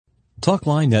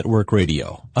Talkline Network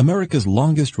Radio, America's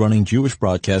longest-running Jewish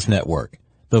broadcast network,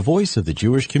 the voice of the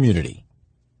Jewish community.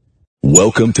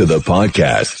 Welcome to the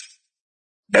podcast.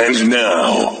 And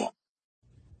now,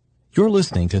 you're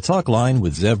listening to Talkline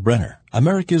with Zev Brenner,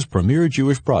 America's premier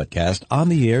Jewish broadcast on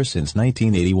the air since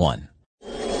 1981.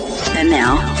 And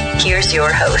now, here's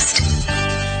your host.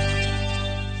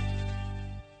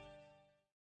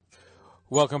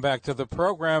 Welcome back to the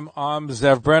program. I'm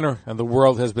Zev Brenner, and the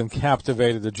world has been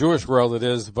captivated, the Jewish world it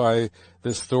is, by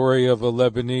the story of a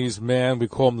Lebanese man, we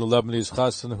call him the Lebanese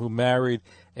Chassan, who married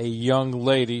a young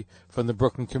lady from the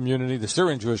Brooklyn community, the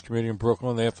Syrian Jewish community in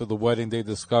Brooklyn. After the wedding, they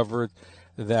discovered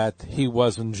that he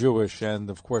wasn't Jewish, and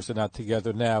of course they're not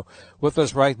together now. With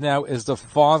us right now is the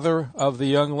father of the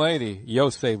young lady.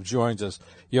 Yosef joins us.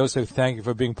 Yosef, thank you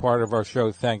for being part of our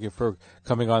show. Thank you for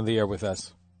coming on the air with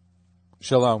us.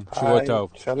 Shalom. Shavua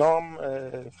Tov. Shalom.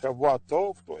 Shavua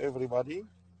Tov to everybody,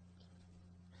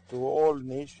 to all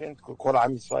nations, to Kol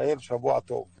Am Yisrael. Shavua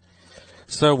Tov.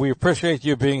 So we appreciate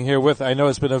you being here with. I know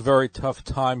it's been a very tough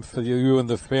time for you and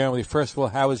the family. First of all,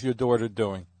 how is your daughter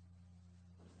doing?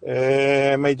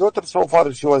 My daughter, so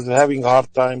far, she was having a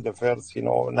hard time the first,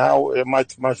 now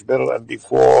much better than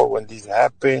before when this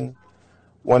happened.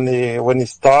 When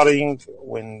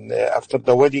after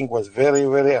the wedding was very,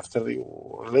 after the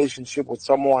relationship with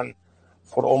someone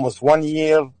for almost 1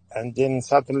 year, and then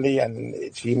suddenly,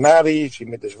 and she married, she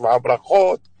made the Sheva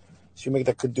Brachot, she made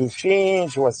the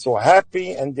Kiddushin, she was so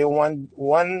happy, and then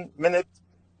one minute,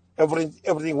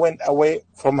 everything went away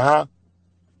from her,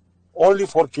 only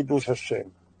for Kiddush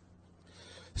Hashem.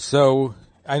 So,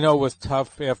 I know it was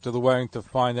tough after the wedding to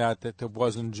find out that it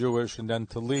wasn't Jewish and then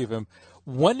to leave him.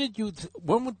 When did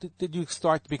you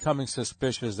start becoming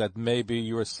suspicious that maybe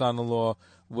your son-in-law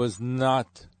was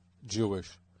not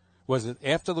Jewish? Was it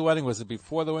after the wedding? Was it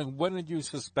before the wedding? When did you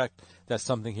suspect that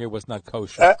something here was not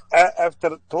kosher?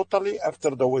 After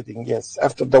the wedding, yes.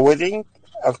 After the wedding,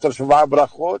 after Sheva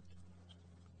Brachot,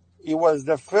 it was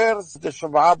the first, the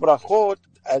Sheva Brachot.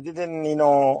 I didn't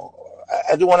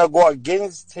want to go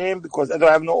against him because I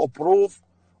don't have no proof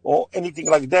or anything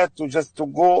like that to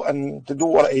go and to do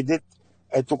what I did.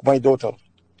 I took my daughter.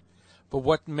 But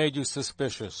what made you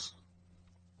suspicious?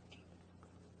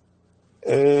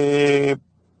 By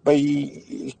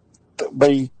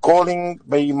calling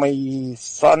by my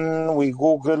son, we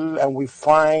Google and we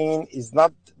find it's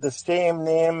not the same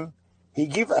name he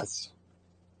gave us.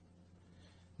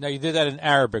 Now, you did that in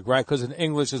Arabic, right? Because in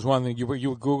English is one thing. You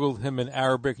Googled him in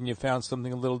Arabic and you found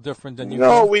something a little different than you.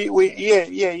 No,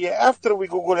 yeah. After we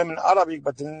Googled him in Arabic,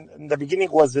 but in the beginning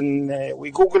was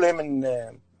we Googled him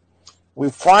and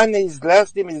we find his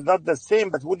last name is not the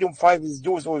same, but we didn't find he's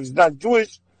Jewish or he's not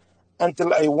Jewish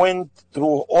until I went through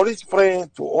all his friends,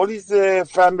 to all his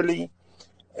family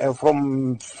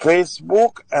from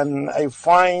Facebook, and I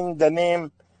find the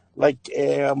name like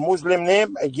a Muslim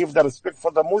name. I give the respect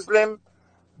for the Muslim.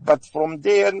 But from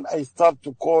there, I start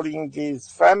to calling his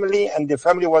family, and the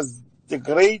family was the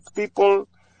great people.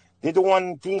 They don't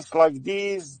want things like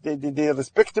this. They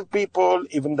respect the people,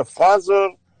 even the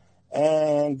father,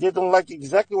 and they don't like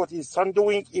exactly what his son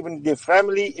doing, even the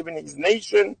family, even his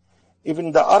nation,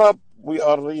 even the Arab. We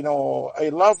are, I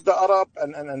love the Arab,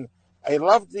 and I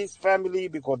love this family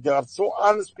because they are so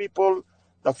honest people.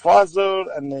 The father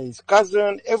and his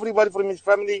cousin, everybody from his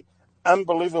family,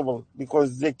 unbelievable,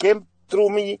 because they came through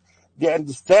me, they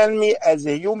understand me as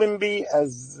a human being,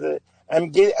 as I'm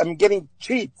getting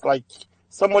cheated, like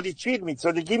somebody cheated me.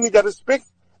 So they give me the respect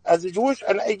as a Jewish,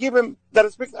 and I give them the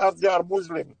respect as they are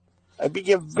Muslim. I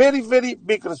begin very, very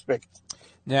big respect.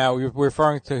 Now, you're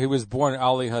referring to, he was born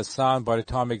Ali Hassan. By the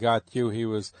time he got you, he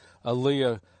was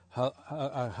Aliyah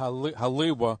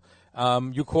Haliwa.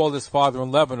 You called his father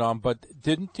in Lebanon, but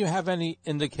didn't you have any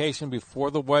indication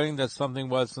before the wedding that something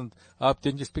wasn't up?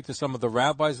 Didn't you speak to some of the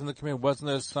rabbis in the community? Wasn't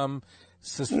there some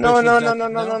suspicion?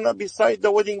 No. Besides the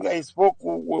wedding, I spoke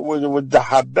with the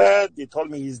Habad. They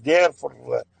told me he's there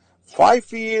for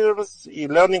 5 years. He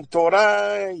learning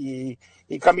Torah. He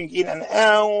coming in and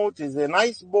out. He's a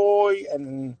nice boy.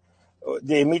 And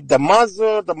they meet the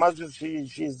mother. The mother,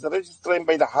 she's registered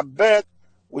by the Habad,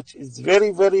 which is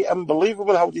very, very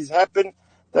unbelievable how this happened.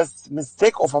 That's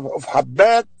mistake of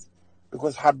Habad,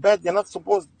 because Habad, they're not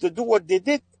supposed to do what they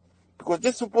did, because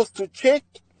they're supposed to check,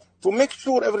 to make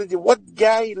sure everything, what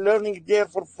guy learning there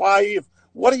for 5 years,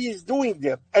 what he is doing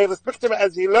there. I respect him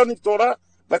as he learning Torah,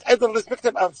 but I don't respect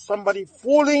him as somebody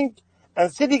fooling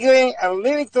and sitting there and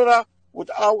learning Torah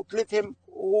without let him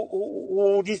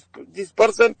who this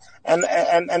person,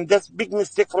 and that's big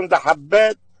mistake from the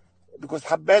Habad, because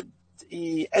Habad,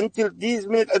 until this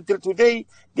minute, until today,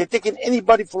 they're taking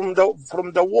anybody from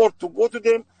the world to go to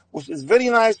them which is very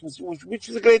nice, which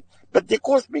is great, but they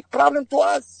cause big problem to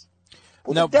us.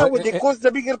 Put it that way, they cause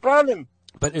the bigger problem.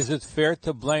 But is it fair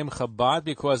to blame Chabad?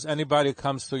 Because anybody who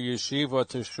comes to yeshiva or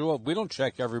to shul, we don't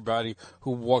check everybody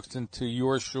who walks into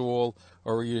your shul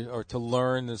or to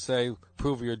learn and say,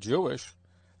 prove you're Jewish.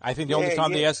 I think the only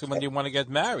time they ask them when you want to get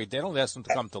married. They don't ask them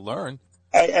to come to learn.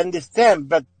 I understand,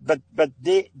 but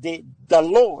the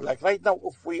law, like right now,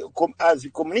 if we as a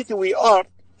community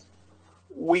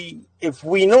if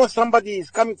we know somebody is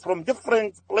coming from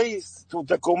different place to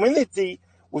the community,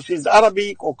 which is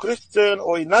Arabic or Christian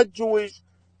or not Jewish,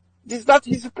 this is not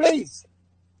his place.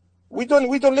 We don't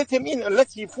let him in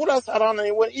unless he fool us around and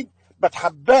he will eat. But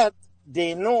Chabad,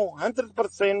 they know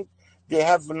 100%. They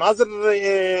have another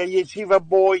yeshiva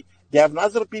boy. They have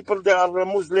another people that are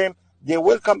Muslim. They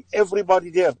welcome everybody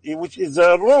there, which is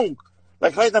wrong.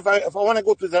 Like right now, if I want to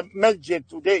go to the masjid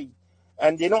today,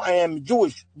 and they know I am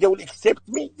Jewish, they will accept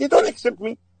me. They don't accept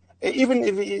me, even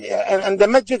if and the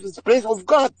masjid is the place of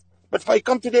God. But if I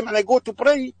come to them and I go to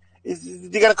pray,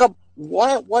 they're gonna come.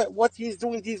 What he's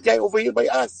doing, this guy over here by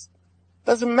us?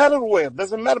 Doesn't matter where,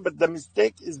 doesn't matter. But the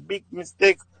mistake is big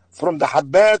mistake from the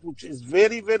Chabad, which is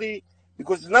very, very,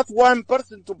 because it's not one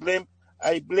person to blame.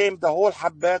 I blame the whole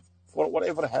Chabad for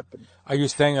whatever happened. Are you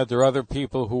saying that there are other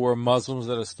people who are Muslims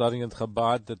that are studying at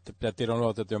Chabad that they don't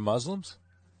know that they're Muslims?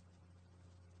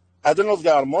 I don't know if they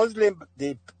are Muslim, but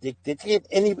they take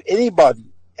anybody.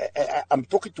 I'm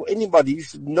talking to anybody. You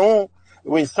should know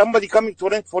when somebody coming to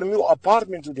rent for your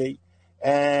apartment today,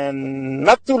 and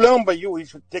not to learn by you, he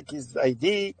should take his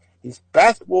ID, his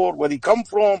passport, where he come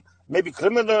from, maybe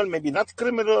criminal, maybe not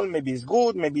criminal, maybe he's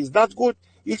good, maybe he's not good.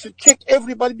 You should check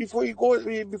everybody before you go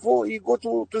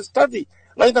to study.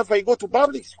 Like if I go to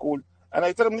public school and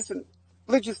I tell them, listen,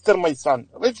 register my son,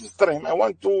 register him. I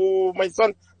want my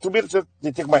son to be registered.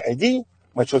 They take my ID,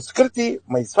 my social security,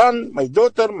 my son, my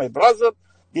daughter, my brother.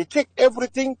 They check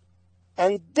everything,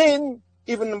 and then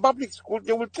even in public school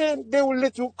they will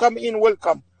let you come in,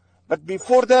 welcome. But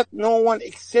before that, no one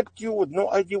accept you with no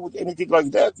ID, with anything like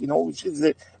that, which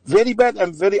is very bad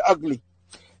and very ugly.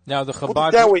 Now the Chabad, put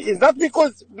it that way. It's not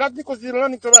because he's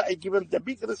learning Torah. I give him the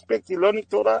big respect. He's learning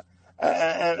Torah,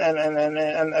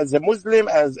 and as a Muslim,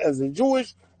 as a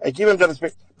Jewish, I give him the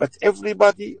respect. But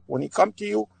everybody, when he come to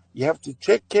you, you have to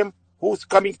check him who's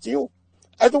coming to you.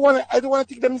 I don't want to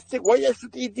take the mistake. Why I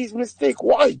should eat this mistake?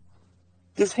 Why?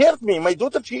 This hurt me. My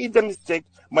daughter, she ate the mistake.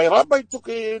 My rabbi took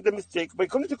the mistake. My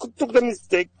community took the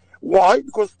mistake. Why?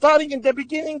 Because starting in the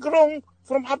beginning wrong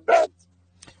from Chabad.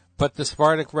 But the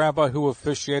Sephardic rabbi who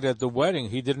officiated at the wedding,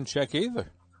 he didn't check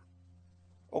either.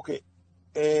 Okay.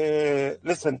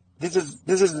 Listen, this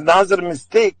is another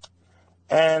mistake,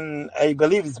 and I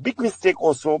believe it's a big mistake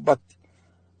also, but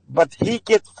he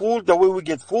get fooled the way we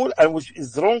get fooled, and which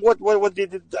is wrong what they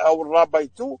did our rabbi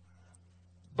too.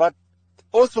 But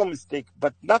also mistake,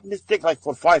 but not mistake like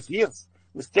for 5 years.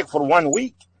 Mistake for 1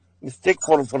 week. Mistake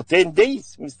for 10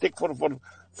 days. Mistake for 1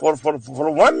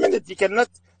 minute. You cannot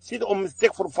sit on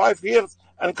mistake for 5 years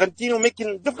and continue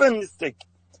making different mistake.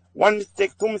 1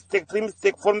 mistake, 2 mistake, 3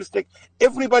 mistake, 4 mistake.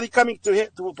 Everybody coming to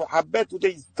Chabad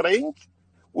today is strange,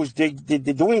 which they're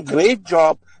doing great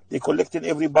job. They collected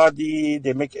everybody.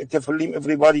 They make tefillin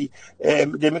everybody. They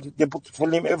put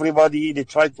tefillin everybody. They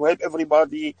try to help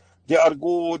everybody. They are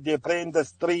good. They pray in the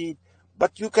street.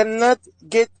 But you cannot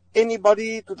get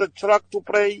anybody to the truck to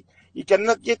pray. You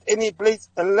cannot get any place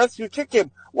unless you check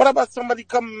him. What about somebody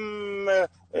come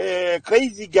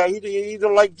crazy guy? He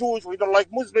don't like Jewish. He don't like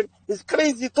Muslim. He's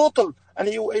crazy total. And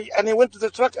he went to the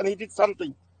truck and he did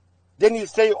something. Then you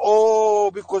say, oh,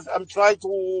 because I'm trying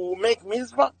to make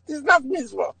mitzvah. It's not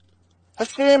mitzvah.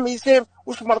 Hashem, he said,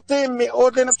 "Ushmartem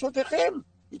me'od lenafshotechem."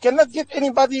 You cannot get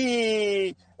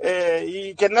anybody.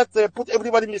 You cannot put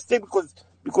everybody in mistake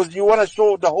because you want to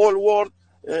show the whole world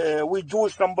we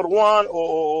Jewish number one,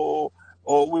 or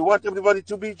we want everybody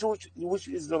to be Jewish, which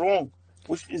is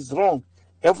wrong.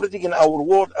 Everything in our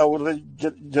world, our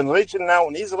generation now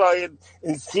in Israel,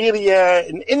 in Syria,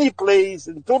 in any place,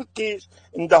 in Turkey,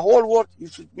 in the whole world, you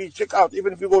should be checked out.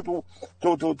 Even if you go to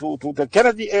the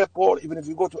Kennedy airport, even if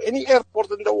you go to any airport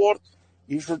in the world,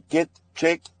 you should get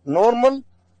checked normal,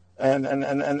 and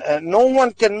no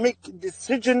one can make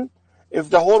decision if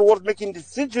the whole world making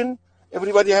decision.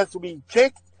 Everybody has to be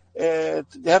checked. They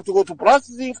have to go to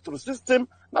processing, through system.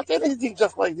 Not anything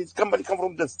just like this. Somebody come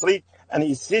from the street and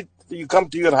you come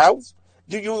to your house.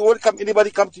 Do you welcome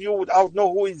anybody come to you without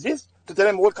know who is this? to tell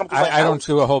him, welcome to my house. I don't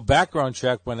do a whole background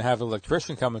check when I have an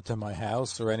electrician coming to my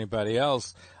house or anybody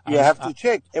else. You have to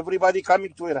check. Everybody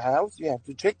coming to your house, you have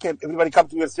to check him. Everybody come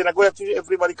to your synagogue,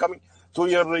 everybody coming to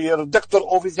your doctor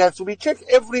office has to be checked.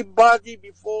 Everybody,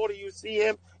 before you see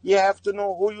him, you have to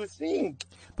know who you're seeing.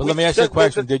 But let me ask you a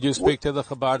question. Did you speak to the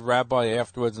Chabad rabbi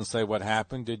afterwards and say what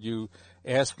happened? Did you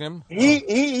ask him?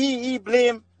 He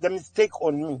blamed the mistake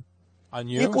on me. On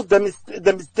you? He put the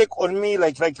mistake on me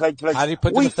like. How did he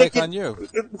put the mistake on you?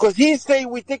 Because he say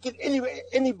we take it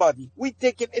anybody. We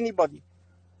take it anybody.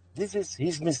 This is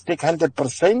his mistake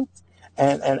 100%,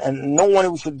 and no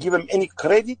one should give him any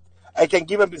credit. I can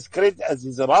give him his credit as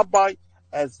he's a rabbi,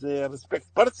 as a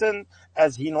respect person,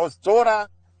 as he knows Torah,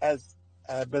 as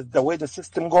but the way the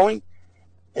system going.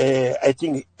 I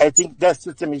think that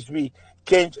system should be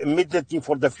changed immediately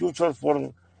for the future,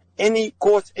 for any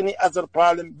cause, any other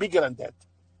problem bigger than that.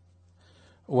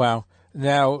 Wow.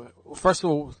 Now, first of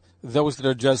all, those that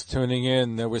are just tuning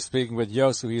in, we're speaking with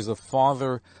Yosef. He's the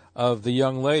father of the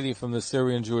young lady from the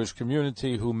Syrian Jewish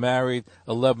community who married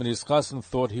a Lebanese chassan,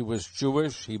 thought he was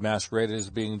Jewish. He masqueraded as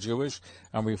being Jewish.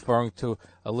 I'm referring to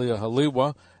Aliyah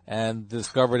Haliwa, and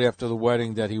discovered after the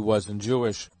wedding that he wasn't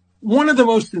Jewish. One of the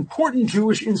most important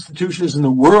Jewish institutions in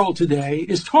the world today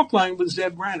is Talk Line with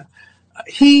Zev Brenner.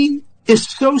 He is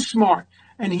so smart,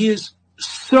 and he is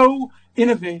so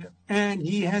innovative, and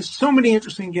he has so many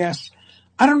interesting guests.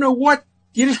 I don't know what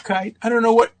Yiddishkeit, I don't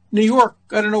know what New York,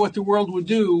 I don't know what the world would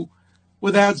do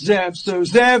without Zev. So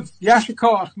Zev, Yasher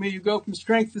Koach, may you go from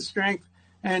strength to strength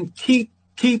and keep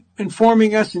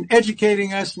informing us and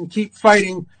educating us and keep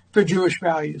fighting for Jewish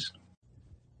values.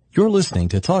 You're listening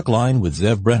to Talk Line with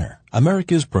Zev Brenner,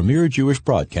 America's premier Jewish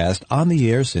broadcast on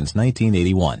the air since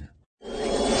 1981.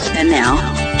 And now,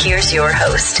 here's your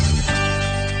host.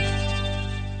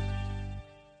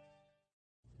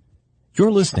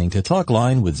 You're listening to Talk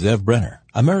Line with Zev Brenner,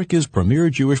 America's premier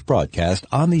Jewish broadcast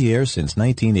on the air since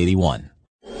 1981.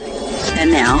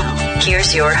 And now,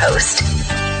 here's your host.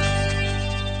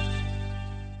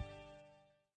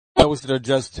 Those that are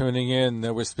just tuning in,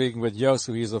 we're speaking with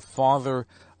Yosef. He's the father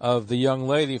of the young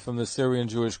lady from the Syrian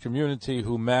Jewish community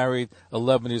who married a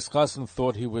Lebanese chassan,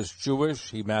 thought he was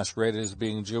Jewish. He masqueraded as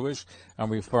being Jewish.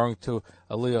 I'm referring to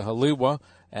Aliyah Haliwa,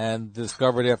 and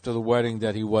discovered after the wedding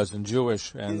that he wasn't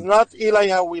Jewish. And he's not Eli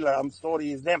Hawila. I'm sorry.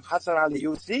 His name Hassan Ali.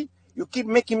 You see? You keep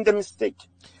making the mistake.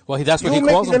 Well, that's what he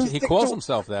calls himself. He calls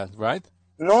himself that, right?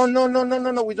 No.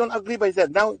 We don't agree by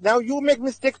that. Now you make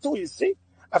mistake too, you see?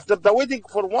 After the wedding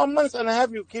for 1 month and a half,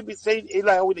 you keep saying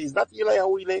Eli Hawile. He's not Eli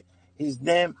Hawile. His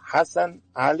name Hassan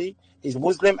Ali. He's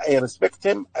Muslim. I respect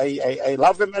him. I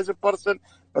love him as a person.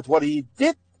 But what he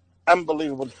did,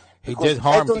 unbelievable. He did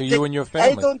harm to you and your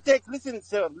family. I don't take. Listen,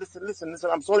 sir. Listen.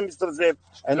 I'm sorry, Mr. Zev.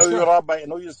 I know you're a rabbi. I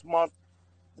know you're smart.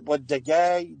 What the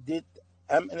guy did,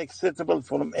 unacceptable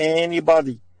from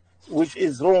anybody, which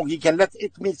is wrong. He cannot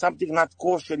eat me something not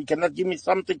kosher. He cannot give me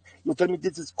something. You tell me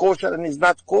this is kosher and it's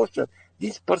not kosher.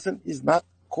 This person is not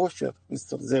kosher,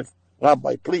 Mr. Zev.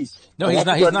 Rabbi, please. No, he's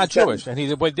not. He's not Jewish,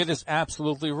 and what he did is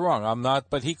absolutely wrong. I'm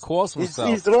not, but he calls himself.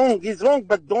 He's wrong.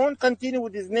 But don't continue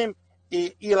with his name.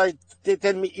 Eli, they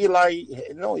tell me Eli.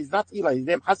 No, he's not Eli. His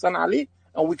name Hassan Ali,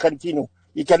 and we continue.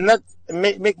 He cannot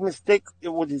make mistake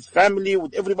with his family,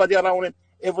 with everybody around him.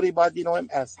 Everybody know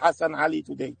him as Hassan Ali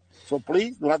today. So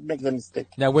please do not make the mistake.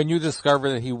 Now, when you discovered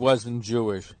that he wasn't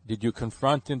Jewish, did you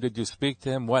confront him? Did you speak to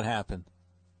him? What happened?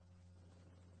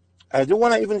 I didn't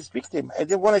want to even speak to him. I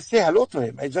didn't want to say hello to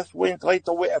him. I just went right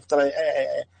away after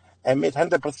I made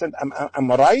 100%.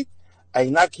 I'm right. I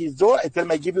knock his door. I tell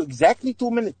him I give you exactly 2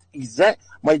 minutes.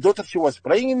 My daughter, she was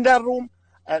praying in that room,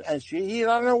 and he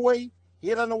ran away.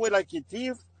 He ran away like a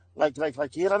thief, like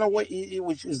he ran away,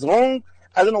 which is wrong.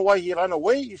 I don't know why he ran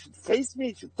away. You should face me.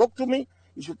 You should talk to me.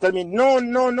 You should tell me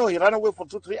no. He ran away for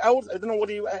 2-3 hours. I don't know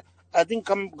what I didn't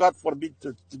come, God forbid,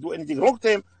 to do anything wrong to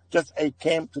him. Just I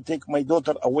came to take my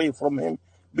daughter away from him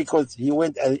because he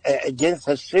went against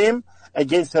Hashem,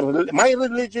 against my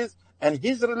religious and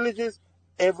his religious,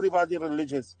 everybody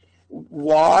religious.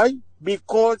 Why?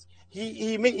 Because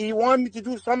he wanted me to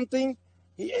do something,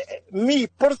 me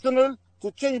personal,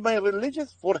 to change my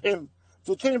religious for him,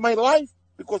 to change my life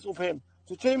because of him,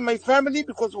 to change my family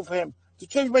because of him, to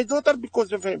change my daughter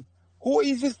because of him. Who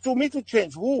is this to me to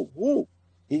change? Who?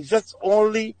 He's just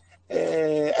only...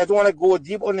 I don't want to go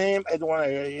deep on him. I don't want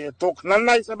to talk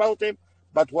nice about him.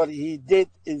 But what he did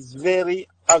is very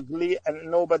ugly, and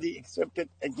nobody accepted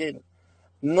again.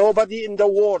 Nobody in the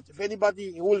world. If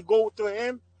anybody will go to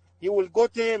him, he will go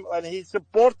to him and he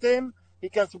support him. He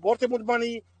can support him with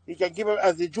money. He can give him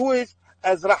as a Jewish,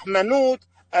 as Rahmanut,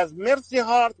 as Mercy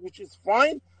Heart, which is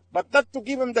fine, but not to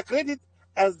give him the credit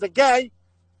as the guy,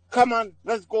 come on,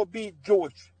 let's go be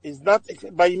Jewish. It's not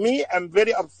by me. I'm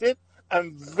very upset.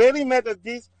 I'm very mad at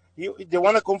this. They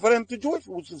want to convert him to Jewish,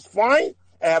 which is fine.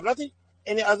 I have nothing.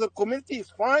 Any other community is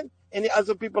fine. Any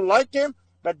other people like him,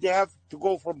 but they have to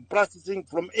go from practicing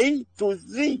from A to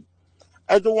Z.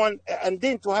 I don't want, and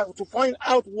then to have to find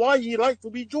out why he likes to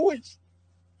be Jewish.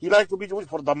 He likes to be Jewish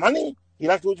for the money. He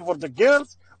likes to be Jewish for the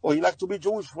girls, or he likes to be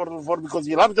Jewish for because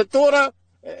he loves the Torah.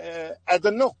 I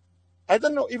don't know. I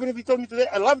don't know. Even if he told me today,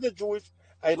 I love the Jewish,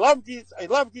 I love this,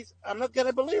 I'm not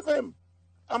gonna believe him.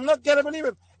 I'm not gonna believe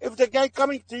him. If the guy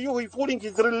coming to you, he's fooling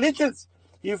his religions.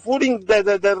 He's fooling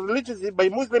the religions by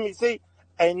Muslim. He say,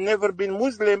 I never been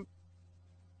Muslim.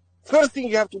 First thing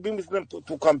you have to be Muslim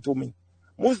to come to me.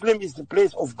 Muslim is the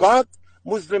place of God.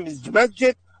 Muslim is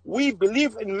masjid. We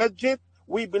believe in masjid.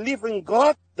 We believe in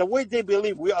God the way they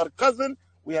believe. We are cousin.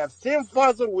 We have same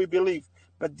father. We believe.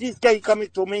 But this guy coming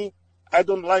to me, I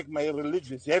don't like my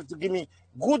religious. You have to give me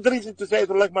good reason to say I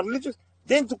don't like my religious,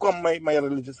 then to come my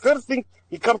religious. First thing,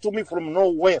 he come to me from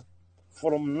nowhere.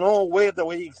 From nowhere, the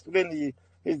way he explained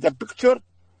the picture.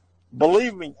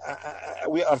 Believe me,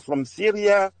 we are from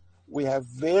Syria. We have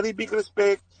very big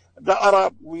respect. The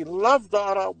Arab, we love the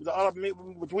Arab. The Arab,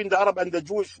 between the Arab and the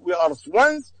Jewish, we are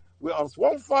swans. We are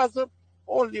one father.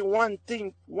 Only one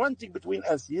thing between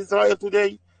us, Israel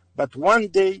today. But one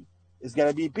day, it's going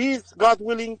to be peace, God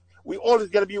willing. We always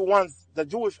going to be ones, the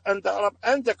Jewish and the Arab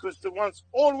and the Christian ones,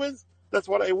 always. That's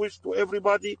what I wish to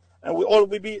everybody. And we all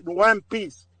will be in one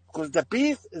piece. Because the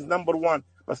peace is number one.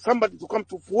 But somebody to come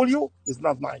to fool you is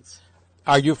not nice.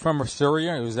 Are you from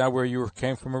Syria? Is that where you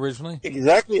came from originally?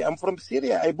 Exactly. I'm from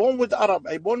Syria. I born with Arab.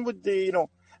 I born with the,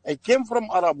 I came from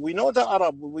Arab. We know the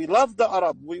Arab. We love the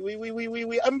Arab.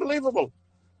 We unbelievable.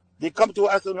 They come to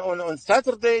us on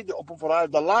Saturday. They open for us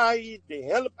the light. They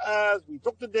help us. We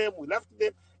talk to them. We laugh to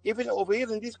them. Even over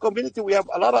here in this community, we have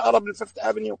a lot of Arab in Fifth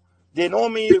Avenue. They know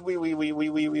me.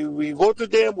 We go to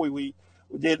them.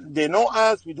 They know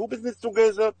us. We do business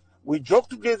together. We joke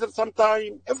together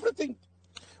sometimes. Everything.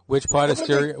 Which part of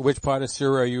Syria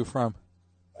are you from?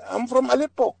 I'm from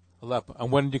Aleppo. Aleppo.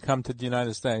 And when did you come to the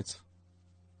United States?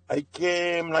 I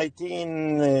came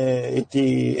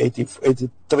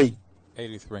 1983.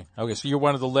 83. Okay, so you're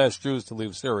one of the last Jews to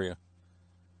leave Syria.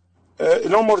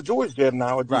 No more Jewish there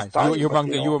now at this time. You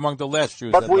were among the last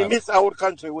Jews. But we miss our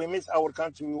country. We miss our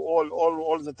country.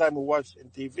 All the time we watch on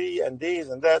TV and this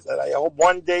and that. And I hope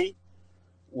one day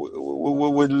we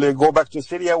will go back to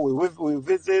Syria. We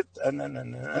visit and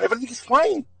everything is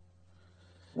fine.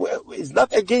 It's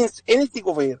not against anything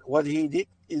over here. What he did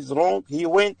is wrong.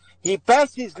 He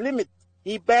passed his limit.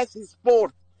 He passed his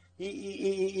sport.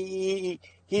 He's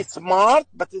smart,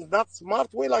 but it's not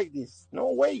smart way like this.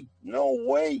 No way. No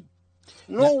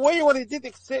way what he did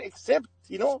except,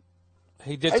 He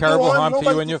did terrible harm to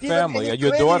you and your family, and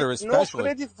your daughter especially.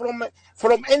 No credit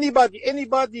from anybody.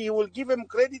 Anybody, he will give him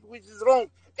credit which is wrong.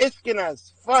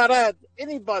 Eskenas, Farad,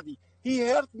 anybody. He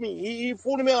hurt me. He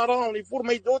fooled me around. He fooled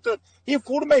my daughter. He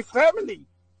fooled my family.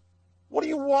 What do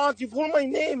you want? He fooled my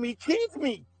name. He cheated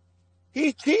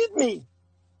me.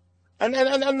 And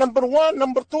number one,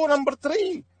 number two, number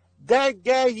three. That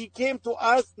guy, he came to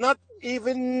us not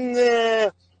even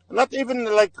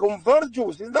like convert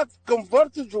Jews. He's not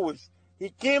converted Jewish. He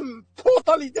came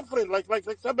totally different. Like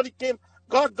somebody came.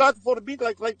 God forbid.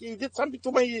 Like he did something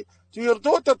to your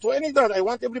daughter, to any daughter. I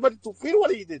want everybody to feel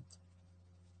what he did.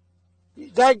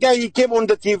 That guy, he came on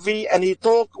the TV and he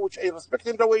talked, which I respect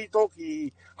him the way he talked.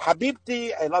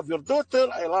 Habibti, I love your daughter.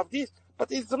 I love this,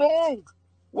 but it's wrong.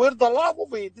 Where's the love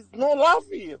of it? There's no love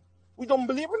here. We don't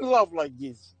believe in love like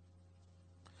this.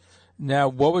 Now,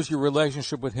 what was your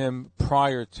relationship with him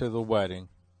prior to the wedding?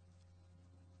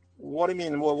 What do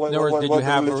you mean?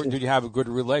 Did you have a good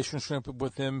relationship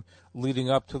with him leading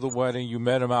up to the wedding? You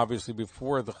met him obviously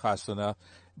before the chasana.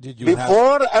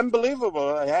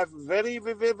 Unbelievable. I have very,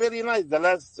 very, very nice. The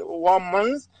last 1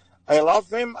 month, I love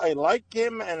him. I like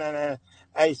him, and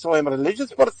I saw him a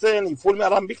religious person. He fooled me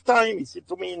around big time. He said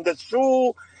to me in the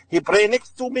shoe. He prayed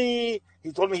next to me.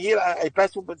 He told me here I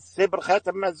pass with Seber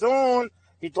Khatam Mazon.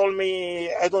 He told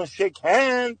me I don't shake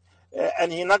hands.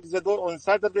 And he knocked the door on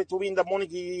Saturday to me in the morning.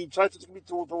 He tried to take me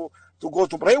to go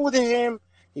to pray with him.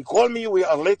 He called me. We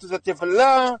are late to the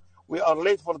Tefillah. We are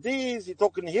late for this. He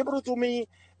talked in Hebrew to me.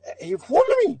 He fooled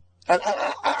me. And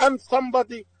I'm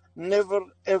somebody never,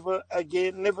 ever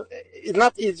again, never. It's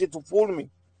not easy to fool me.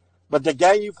 But the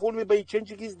guy, he fooled me by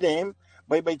changing his name,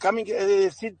 by coming,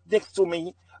 sit next to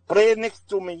me, pray next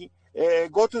to me,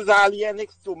 go to the Aliyah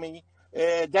next to me,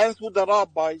 dance with the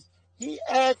rabbis. He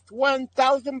act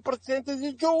 1,000% as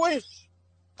a Jewish.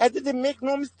 I didn't make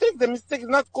no mistake. The mistake is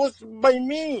not caused by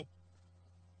me.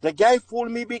 The guy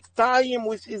fooled me big time,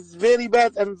 which is very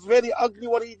bad and very ugly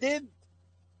what he did.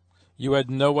 You had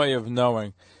no way of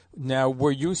knowing. Now,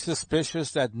 were you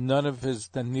suspicious that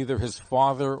neither his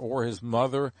father or his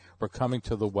mother were coming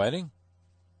to the wedding?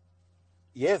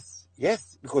 Yes,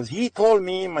 because he told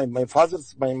me my father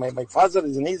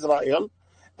is in Israel,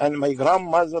 and my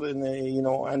grandmother,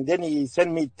 and then he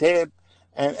sent me tape,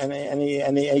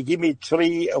 and he give me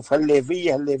tree of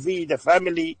Halevi, the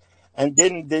family, and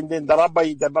then the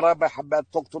rabbi Habad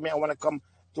talked to me. I want to come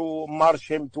to march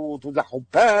him to the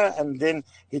Huppah, and then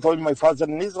he told me my father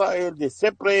in Israel, they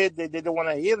separate, they don't want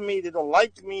to hear me, they don't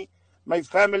like me, my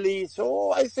family.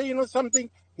 So I say, something,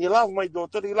 he loved my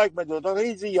daughter, he liked my daughter,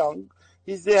 he's young,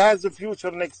 he has a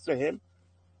future next to him,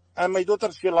 and my daughter,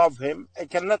 she loves him. I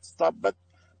cannot stop, but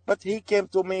he came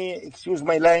to me, excuse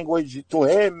my language, to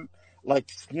him like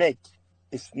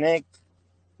a snake.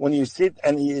 When you sit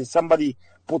and somebody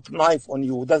put knife on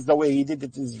you, that's the way he did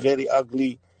it. Is very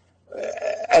ugly.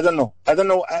 I don't know. I don't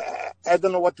know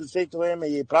what to say to him.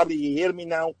 He probably hear me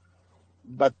now,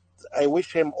 but I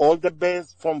wish him all the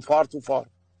best from far to far.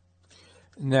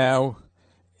 Now,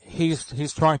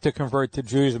 he's trying to convert to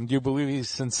Judaism. Do you believe he's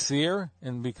sincere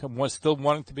and still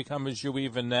wanting to become a Jew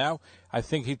even now? I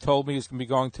think he told me he's going to be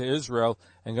going to Israel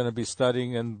and going to be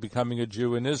studying and becoming a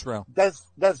Jew in Israel. That's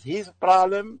his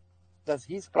problem. That's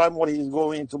his problem, what he's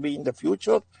going to be in the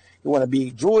future. You want to be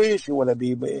Jewish, you want to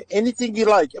be anything you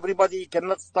like. Everybody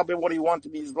cannot stop him what he wants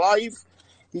in his life.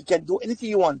 He can do anything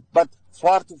he wants, but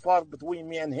far too far between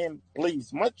me and him,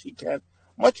 please. Much he can.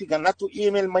 Not to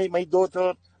email my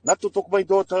daughter, not to talk to my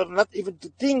daughter, not even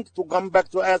to think to come back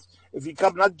to us. If he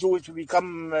come not Jewish, if he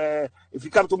come to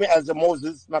me as a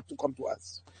Moses, not to come to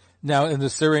us. Now, in the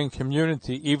Syrian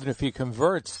community, even if he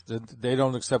converts, they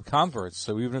don't accept converts.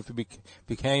 So even if he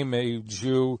became a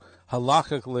Jew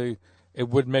halakhically, it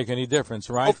wouldn't make any difference,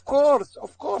 right? Of course.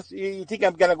 You think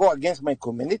I'm going to go against my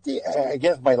community,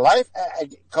 against my life?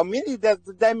 Community,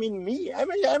 that mean me.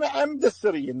 I'm the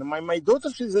Syrian. My daughter,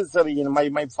 she's a Syrian.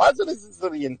 My father is a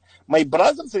Syrian. My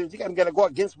brother, so you think I'm going to go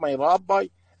against my rabbi,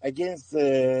 against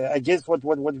against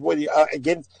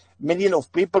millions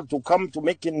of people to come to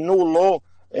make a new law,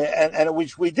 and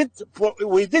which we did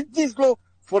this law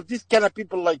for this kind of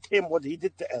people like him, what he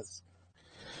did to us.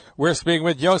 We're speaking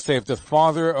with Yosef, the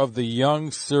father of the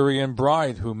young Syrian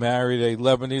bride who married a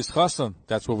Lebanese chassan.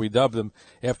 That's what we dubbed him.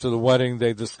 After the wedding,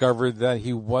 they discovered that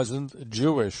he wasn't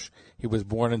Jewish. He was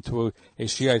born into a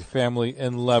Shiite family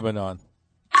in Lebanon.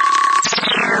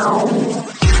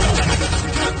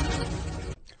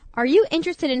 Are you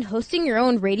interested in hosting your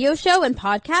own radio show and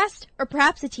podcast, or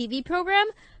perhaps a TV program?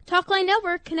 Talkline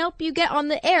Network can help you get on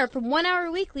the air from 1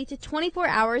 hour weekly to 24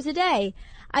 hours a day.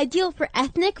 Ideal for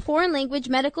ethnic, foreign language,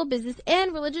 medical, business,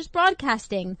 and religious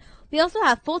broadcasting. We also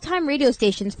have full-time radio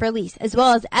stations for lease, as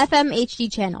well as FM HD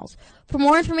channels. For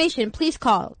more information, please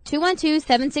call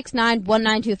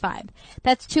 212-769-1925.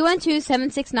 That's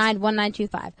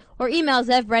 212-769-1925. Or email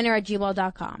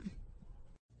zevbrenner@gmail.com.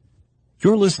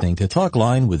 You're listening to Talk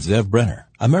Line with Zev Brenner,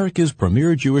 America's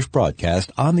premier Jewish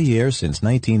broadcast on the air since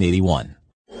 1981.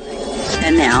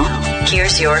 And now,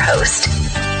 here's your host.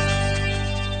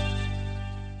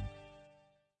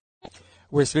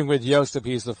 We're speaking with Yosef.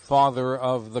 He's the father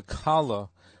of the Kala,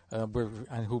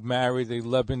 who married a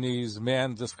Lebanese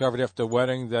man, discovered after the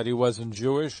wedding that he wasn't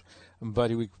Jewish, but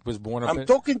he was born up I'm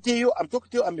talking to you,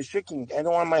 I'm shaking. I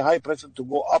don't want my high pressure to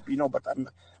go up, but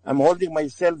I'm holding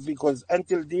myself because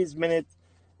until this minute,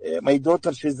 my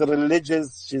daughter, she's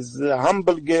religious, she's a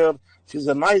humble girl, she's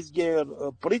a nice girl,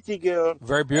 a pretty girl.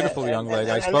 Very beautiful young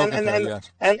lady. I spoke to her, yes.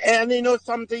 And you know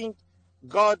something?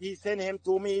 God, he sent him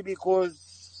to me because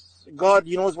God,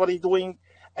 he knows what he's doing.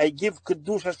 I give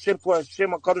Kiddush Hashem to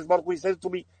Hashem. HaKadosh Baruch Hu, he said to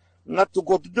me not to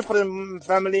go to different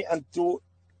family and to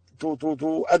I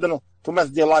don't know, to mess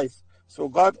their life. So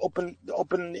God open,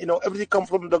 everything come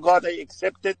from the God. I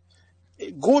accept it.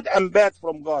 Good and bad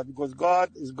from God, because God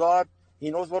is God.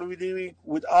 He knows what we're doing.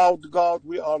 Without God,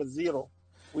 we are zero.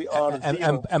 We are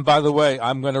zero. And by the way,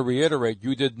 I'm going to reiterate,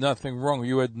 you did nothing wrong.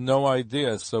 You had no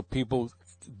idea. So people,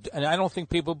 and I don't think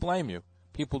people blame you.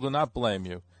 People do not blame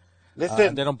you.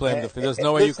 Listen, they don't blame you. There's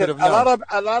no way you could have known.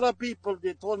 A lot of people,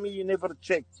 they told me you never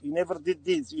checked, you never did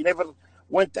this, you never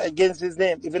went against his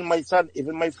name. Even my son,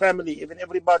 even my family, even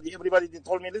everybody, they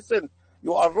told me, listen,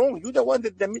 you are wrong. You the one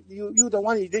that you the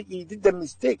one he did the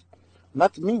mistake,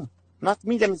 not me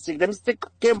the mistake. The mistake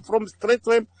came from straight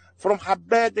to him, from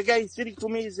Habad. The guy sitting to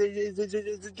me is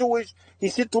a Jewish. He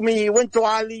said to me, he went to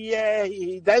Aliyah,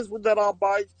 he danced with the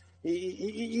rabbis.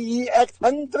 He acts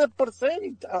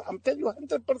 100%. I'm telling you,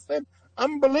 100%.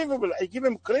 Unbelievable. I give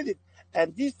him credit.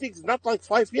 And these things, not like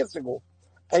 5 years ago.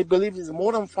 I believe it's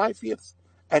more than 5 years.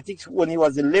 I think when he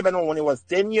was in Lebanon, when he was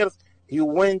 10 years, he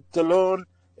went to learn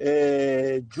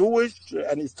Jewish,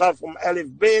 and he started from Aleph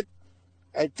Bet.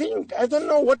 I don't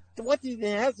know what he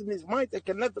has in his mind. I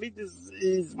cannot read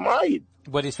his mind.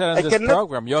 What he said on this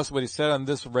program, Yosef, what he said on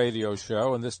this radio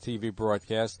show, on this TV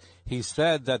broadcast, he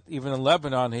said that even in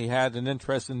Lebanon he had an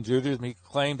interest in Judaism. He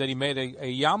claimed that he made a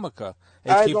yarmulke,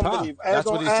 I kippah. don't believe. That's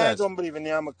what he says. I don't believe in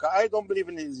yarmulke. I don't believe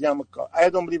in his yarmulke. I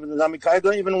don't believe in his yarmulke. I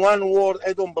don't even one word.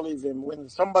 I don't believe him. When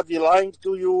somebody lying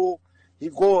to you,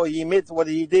 he made what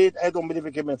he did. I don't believe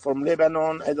he came from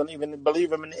Lebanon. I don't even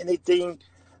believe him in anything.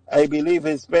 I believe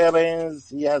his parents.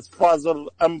 He has father,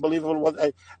 unbelievable.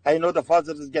 I know the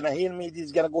father is gonna heal me.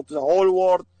 He's gonna go to the whole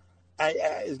world.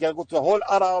 He's gonna go to the whole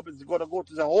Arab. He's gonna go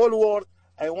to the whole world.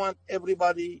 I want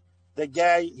everybody. The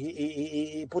guy,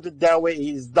 he put it that way.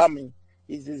 He's dummy.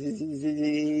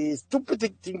 He's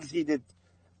stupid things he did,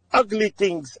 ugly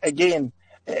things again.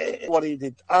 What he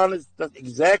did, honest. That's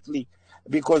exactly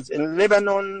because in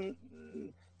Lebanon,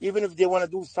 even if they want to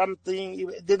do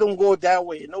something, they don't go that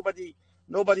way. Nobody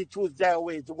choose that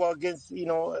way to go against, you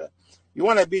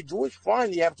want to be Jewish,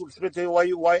 fine. You have to explain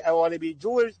why I want to be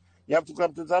Jewish. You have to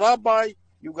come to the rabbi.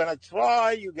 You're going to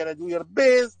try. You're going to do your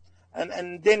best.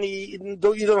 And then you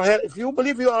don't have, if you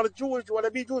believe you are Jewish, you want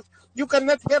to be Jewish, you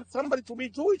cannot help somebody to be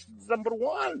Jewish. Number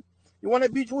one. You want to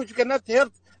be Jewish, you cannot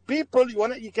hurt people.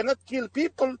 You cannot kill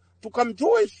people to come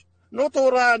Jewish. No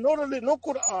Torah, no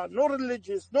Quran, no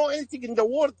religious, no anything in the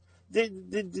world. They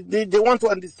want to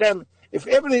understand. If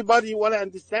everybody want to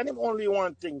understand him, only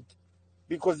one thing.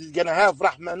 Because he's going to have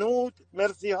Rahmanut,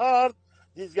 mercy heart.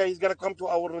 This guy is going to come to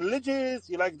our religious.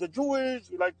 He like the Jewish.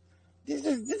 He like, this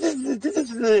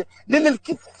is little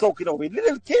kids talking over it.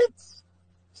 Little kids.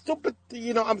 Stupid,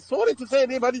 I'm sorry to say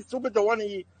anybody stupid, the one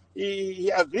he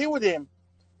agree with him.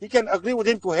 He can agree with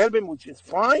him to help him, which is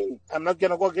fine. I'm not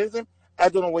going to go against him. I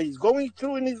don't know what he's going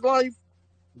through in his life.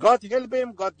 God help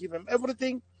him. God give him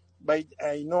everything. But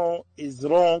I know is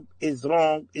wrong,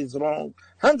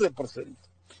 100%.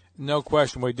 No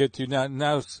question what he did to you.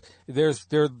 Now there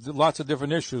are lots of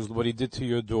different issues. What he did to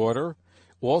your daughter.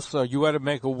 Also, you had to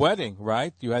make a wedding,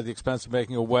 right? You had the expense of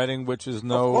making a wedding, which is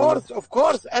no... Of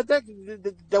course.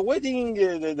 The wedding,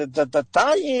 the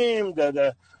time,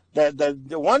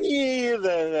 the 1 year,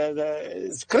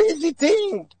 it's crazy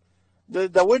thing.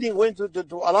 The wedding went to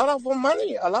a lot of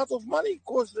money,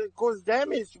 caused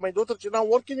damage. My daughter, she's not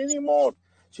working anymore.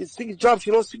 She lost 6 jobs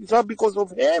because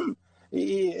of him.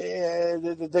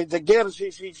 The girl,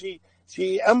 she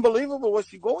unbelievable what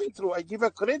she going through. I give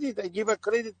her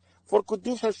credit for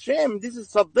Kiddush Hashem. This is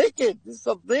Saddiqat.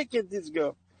 This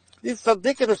girl. This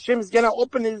Saddiqat, Hashem is going to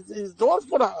open his door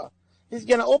for her. He's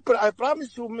going to open, I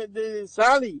promise you,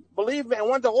 Sally, believe me, I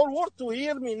want the whole world to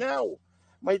hear me now.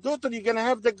 My daughter, you're going to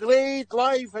have the great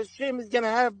life. Hashem is going to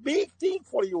have big thing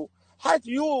for you. How do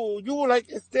you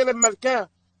like Esther and Malka?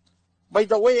 By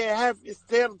the way, I have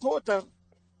Esther's daughter.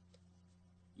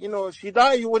 She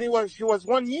died when she was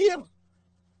 1 year.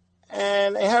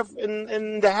 And I have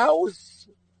in the house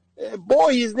a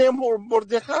boy, his name is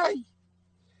Mordechai.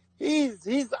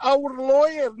 He's our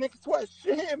lawyer next to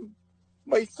Hashem,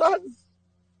 my sons.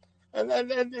 And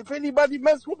if anybody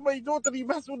mess with my daughter, he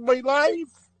mess with my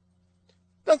life.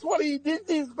 That's what he did,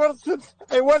 this person.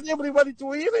 I want everybody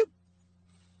to hear it.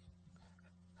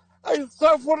 I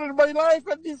suffer in my life,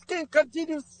 and this can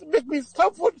continue to make me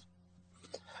suffer.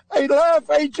 I laugh,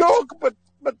 I joke, but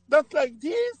not like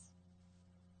this.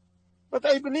 But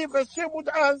I believe Hashem with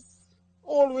us,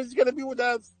 always going to be with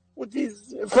us, with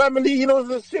his family. He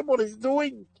knows Hashem what he's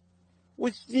doing.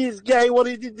 Which this guy, what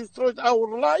he did, destroyed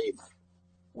our life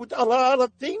with a lot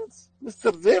of things.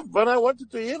 Mr. Zev, but I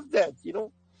wanted to hear that,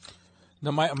 No,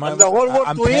 and the whole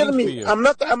world to hear me. I'm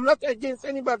not against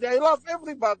anybody. I love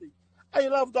everybody. I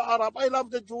love the Arab. I love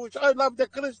the Jewish. I love the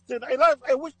Christian.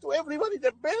 I wish to everybody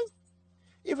the best,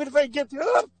 even if I get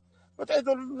hurt. But I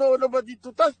don't know nobody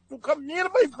to come near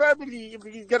my family if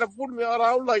he's gonna fool me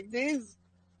around like this.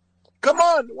 Come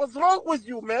on, what's wrong with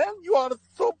you, man? You are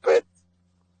stupid.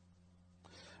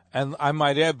 And I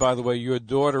might add, by the way, your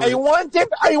daughter... I want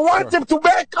him to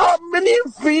back up a million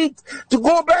feet, to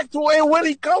go back to where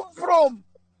he come from.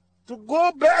 To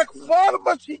go back far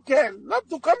much he can. Not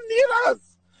to come near us.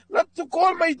 Not to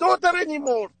call my daughter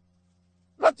anymore.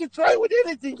 Not to try with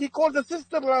anything. He called the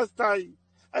sister last time.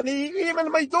 And even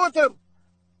my daughter.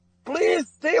 Please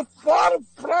stay far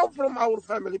from our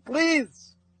family,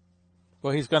 please.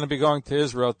 Well, he's going to be going to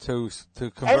Israel to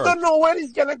convert. I don't know where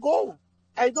he's going to go.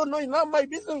 I don't know. It's not my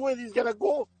business where he's going to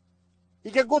go.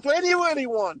 He can go to anywhere he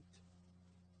wants.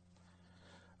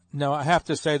 Now, I have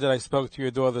to say that I spoke to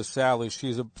your daughter, Sally.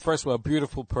 She's, first of all, a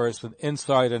beautiful person,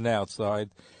 inside and outside.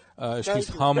 She's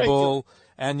humble,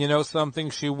 and you know something?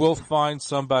 She will find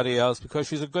somebody else because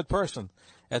she's a good person.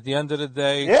 At the end of the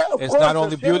day, it's not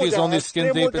only beauty, it's only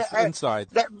skin deep, it's inside.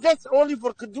 That's only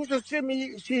for Kedusha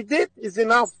Hashem she did is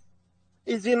enough.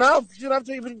 Is enough. She don't have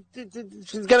to even,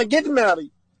 she's going to get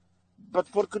married. But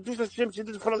for Kedusha Hashem, she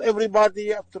did for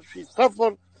everybody after she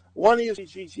suffered 1 year.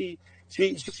 She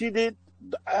did.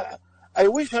 I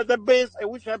wish her the best. I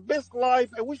wish her best life.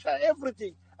 I wish her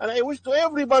everything. And I wish to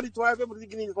everybody to have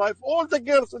everything in his life. All the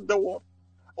girls in the world.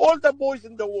 All the boys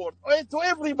in the world. To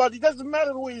everybody. Doesn't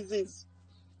matter who he is.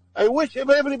 I wish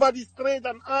everybody straight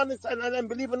and honest and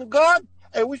believe in God.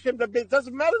 I wish him the best.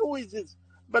 Doesn't matter who he is.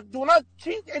 But do not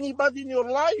cheat anybody in your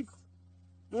life.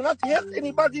 Do not hurt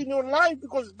anybody in your life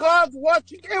because God's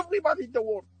watching everybody in the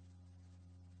world.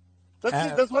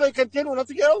 That's it. That's what I can tell you,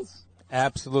 nothing else.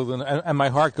 Absolutely. And my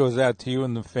heart goes out to you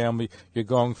and the family. You're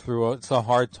going through, it's a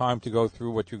hard time to go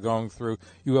through what you're going through.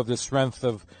 You have the strength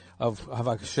of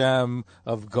Hashem,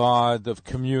 of God, of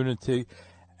community.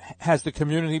 Has the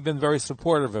community been very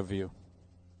supportive of you?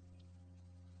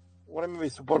 What do you mean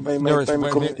support my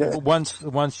community?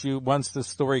 Once the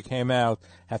story came out,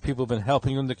 have people been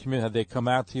helping you in the community? Have they come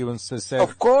out to you and said?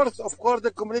 Of course,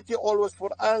 the community always for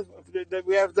us.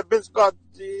 We have the best God.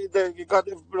 God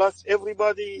bless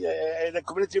everybody. The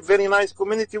community, very nice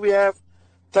community we have.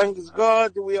 Thanks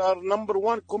God, we are number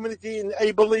one community, and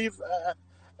I believe.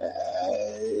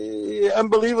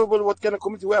 Unbelievable what kind of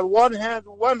community we have. One hand,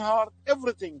 one heart,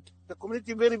 everything. The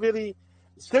community very, very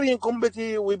Syrian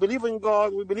community. We believe in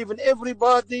God. We believe in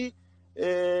everybody.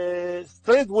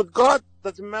 Straight with God.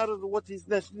 Doesn't matter what his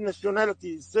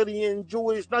nationality. Syrian,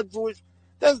 Jewish, not Jewish.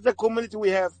 That's the community we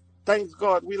have. Thanks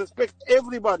God. We respect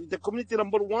everybody. The community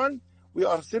number one. We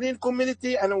are Syrian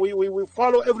community, and we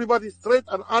follow everybody straight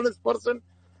and honest person.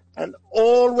 And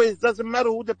always doesn't matter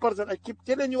who the person. I keep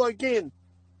telling you again.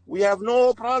 We have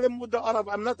no problem with the Arab.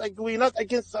 We're not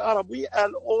against the Arab. We are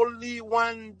only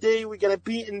one day we're going to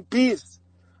be in peace.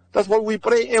 That's what we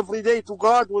pray every day to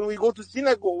God when we go to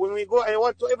synagogue. When we go, I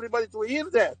want to everybody to hear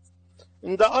that.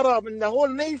 In the Arab, in the whole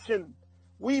nation,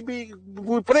 we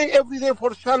pray every day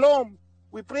for shalom.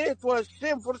 We pray to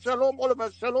Hashem for shalom, all of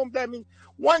us. Shalom, that means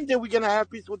one day we're going to have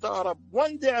peace with the Arab.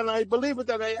 One day, and I believe it,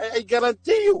 and I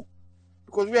guarantee you.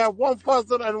 Because we have one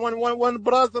father and one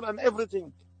brother and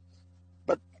everything.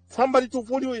 Somebody to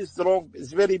fool you is wrong.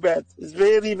 It's very bad. It's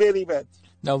very, very bad.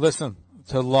 Now listen,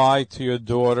 to lie to your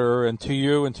daughter and to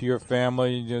you and to your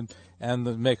family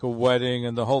and make a wedding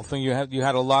and the whole thing, you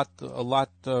had a lot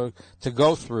to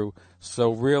go through.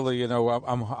 So really, you know,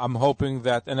 I'm hoping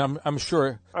that, and I'm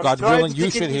sure, God willing, you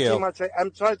should heal.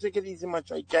 I'm trying to take it easy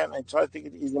much I can.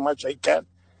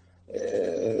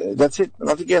 That's it.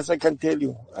 Nothing else I can tell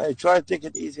you. I try to take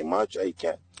it easy much I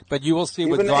can. But you will see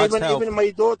with God's help. Even my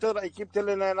daughter, I keep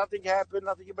telling her nothing happened,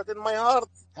 but in my heart,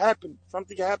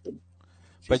 something happened.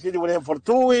 She stayed with him for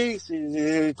 2 weeks,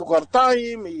 he took her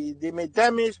time, they made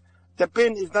damage. The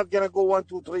pain is not going to go 1,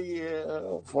 2, 3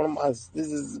 from us. This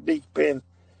is big pain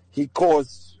he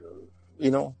caused,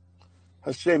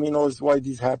 Hashem, he knows why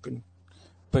this happened.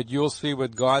 But you'll see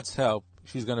with God's help,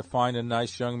 she's going to find a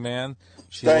nice young man.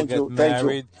 She will get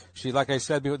married. She, like I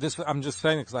said, I'm just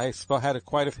saying it because I had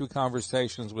quite a few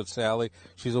conversations with Sally.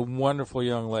 She's a wonderful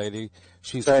young lady.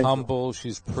 She's humble.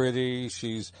 She's pretty.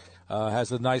 She's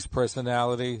has a nice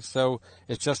personality. So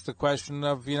it's just a question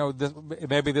of,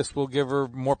 maybe this will give her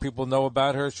more people know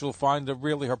about her. She'll find her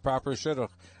proper shidduch,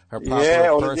 her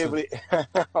proper person.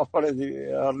 Already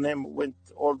her name went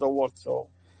all the world. So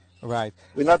right,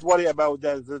 we're not worried about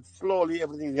that. Slowly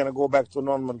everything's gonna go back to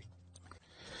normal.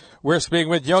 We're speaking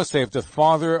with Yosef, the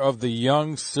father of the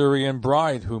young Syrian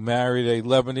bride who married a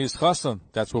Lebanese chassan.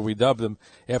 That's what we dubbed him.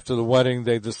 After the wedding,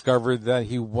 they discovered that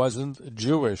he wasn't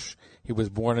Jewish. He was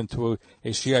born into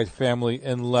a Shiite family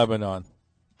in Lebanon.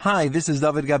 Hi, this is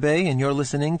David Gabay, and you're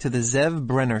listening to the Zev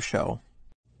Brenner Show.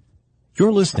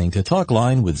 You're listening to Talk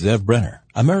Line with Zev Brenner,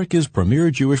 America's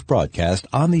premier Jewish broadcast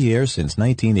on the air since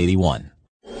 1981.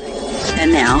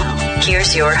 And now,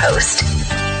 here's your host.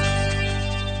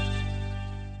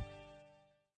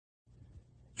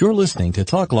 You're listening to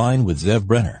Talk Line with Zev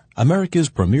Brenner, America's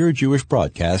premier Jewish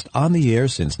broadcast on the air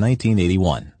since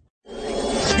 1981.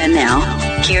 And now,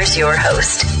 here's your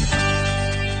host.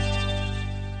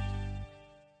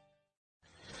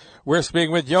 We're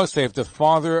speaking with Yosef, the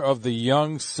father of the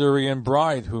young Syrian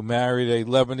bride who married a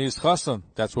Lebanese chassan.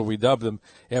 That's what we dubbed him.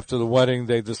 After the wedding,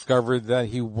 they discovered that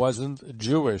he wasn't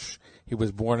Jewish. He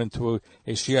was born into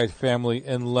a Shiite family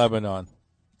in Lebanon.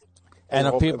 And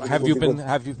hope people, everything will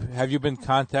be good. have you been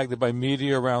contacted by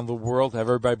media around the world? Have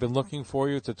everybody been looking for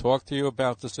you to talk to you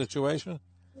about the situation?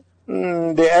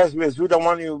 They asked me, "You the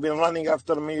one you've been running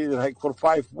after me like for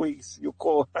 5 weeks? You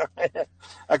call."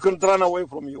 I couldn't run away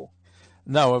from you.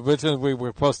 No, originally we were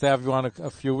supposed to have you on a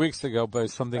few weeks ago, but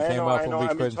something came up and we I've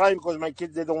been couldn't. trying because my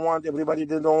kids they don't want, everybody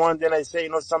they don't want. Then I say,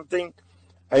 something,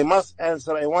 I must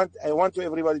answer. I want to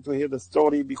everybody to hear the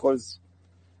story because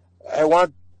I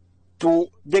want to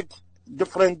make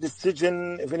different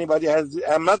decision. If anybody has,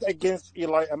 I'm not against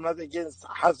Eli. I'm not against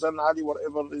Hassan Ali,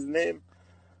 whatever his name.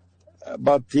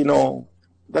 But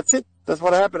that's it. That's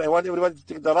what happened. I want everybody to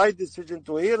take the right decision,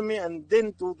 to hear me, and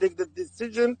then to take the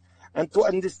decision and to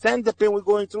understand the pain we're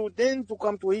going through. Then to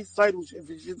come to his side, which if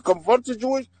he should convert to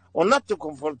Jewish or not to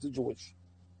convert to Jewish,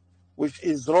 which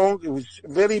is wrong. It was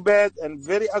very bad and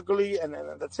very ugly, and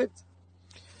that's it.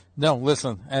 No,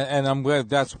 listen, and I'm glad.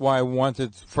 That's why I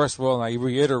wanted. First of all, and I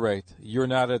reiterate, you're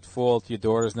not at fault. Your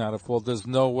daughter's not at fault. There's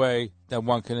no way that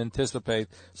one can anticipate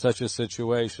such a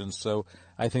situation. So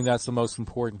I think that's the most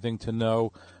important thing to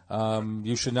know.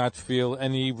 You should not feel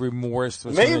any remorse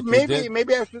for something that you did.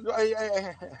 Maybe I should.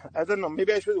 I don't know.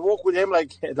 Maybe I should walk with him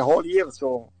like the whole year.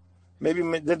 So maybe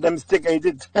the mistake I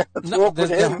did.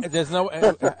 There's no.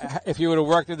 If you would have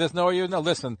worked it, there's no way.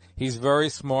 Listen, he's very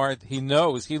smart. He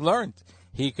knows. He learned.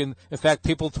 He can. In fact,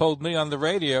 people told me on the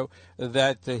radio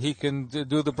that he can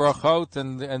do the brachot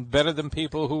and better than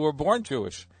people who were born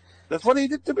Jewish. That's what he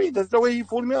did to me. That's the way he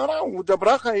fooled me around with the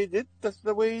bracha he did. That's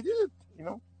the way he did it.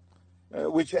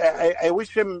 Which I wish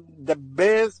him the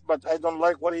best, but I don't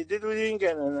like what he did with him,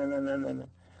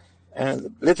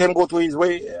 and let him go to his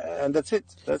way, and that's it.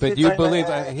 But you believe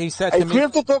he said to me? I feel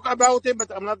to talk about him,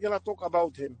 but I'm not gonna talk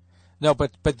about him. No,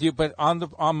 but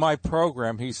on my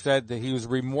program, he said that he was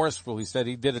remorseful. He said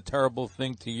he did a terrible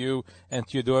thing to you and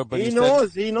to your daughter. But he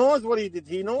knows what he did.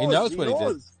 He knows what he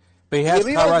did. But he has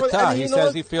karatah. He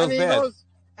says he feels bad.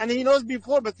 And he knows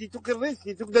before, but he took a risk.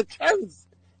 He took the chance.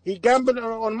 He gambled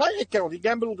on my account. He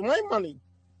gambled with my money.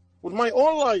 With my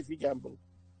own life, he gambled.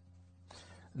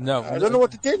 No. I don't know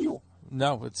what to tell you.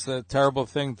 No, it's a terrible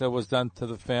thing that was done to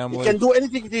the family. He can do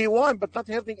anything that he wants, but not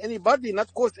hurting anybody,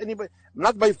 not cause anybody,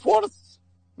 not by force.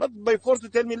 Not by force to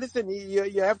tell me, listen,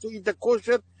 you have to eat the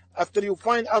kosher after you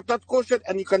find out not kosher,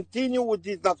 and you continue with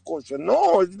this not kosher.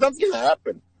 No, it's not going to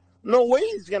happen. No way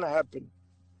it's going to happen.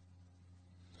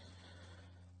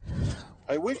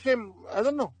 I wish him, I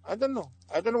don't know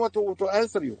what to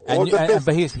answer you.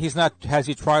 But he's not, has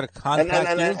he tried to contact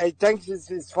you? And I thank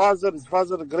his father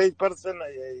a great person,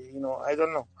 I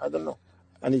don't know.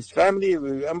 And his family,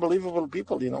 unbelievable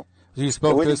people, You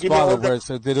spoke to his father, was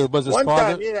his father? One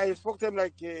time, I spoke to him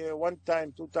like 1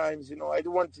 time, 2 times, I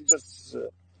don't want to just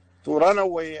to run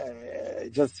away, and he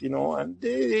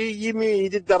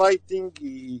did the right thing,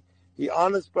 he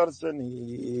honest person,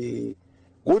 he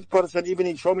good person. Even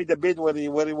he showed me the bed where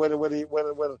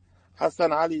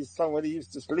Hassan Ali's son, where he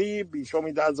used to sleep. He showed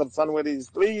me the other son where he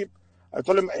sleep. I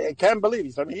told him, I can't believe. He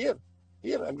said, here,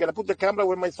 I'm going to put the camera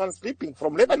where my son's sleeping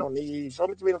from Lebanon. He showed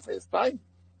me to me the first time.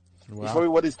 Wow. He showed me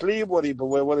where he sleep, what he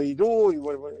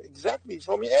do, exactly. He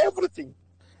showed me everything.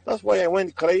 That's why I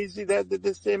went crazy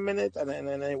the same minute. And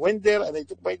I went there and I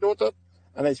took my daughter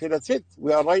and I said, that's it.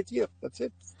 We are right here. That's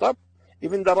it. Stop.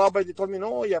 Even the rabbi, they told me,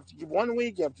 no, you have to give 1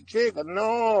 week, you have to check. And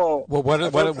no. Well, what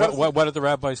did the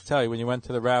rabbis tell you when you went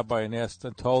to the rabbi and asked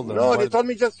and told them? No, they told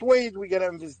me just wait. We gotta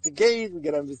investigate.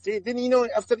 Then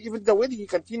after even the wedding, he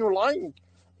continued lying.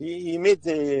 He made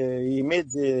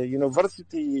the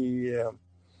university.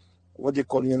 What do you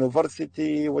call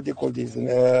university? What do you call this?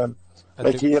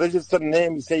 He registered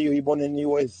name. He say he born a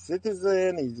U.S.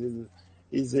 citizen.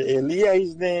 He's Elia,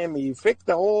 his name. He faked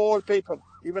the whole paper.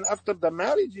 Even after the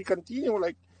marriage, he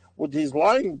continued with his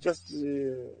lying, just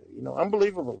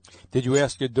unbelievable. Did you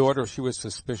ask your daughter if she was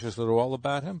suspicious at all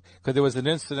about him? Because there was an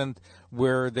incident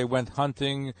where they went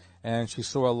hunting and she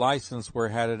saw a license where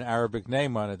it had an Arabic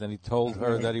name on it, and he told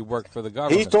her that he worked for the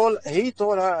government. He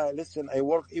told her, listen, I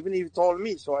work. Even he told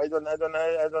me, so I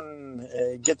don't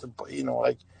get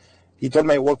he told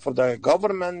me I work for the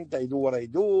government. I do what I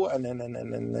do,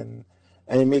 and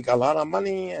I make a lot of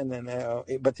money,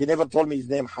 but he never told me his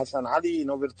name, Hassan Ali. He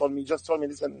never told me, just told me,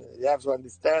 listen, you have to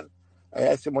understand. I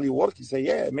asked him, what do you work? He said,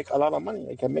 yeah, I make a lot of money.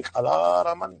 I can make a lot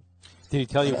of money. Did he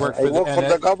tell you I work for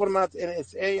the government,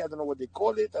 NSA, I don't know what they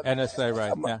call it. NSA,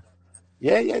 right,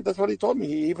 yeah. Yeah, that's what he told me.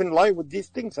 He even lied with these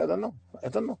things. I don't know.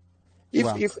 If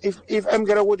I'm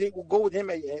going to go with him,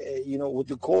 with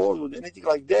the call, with anything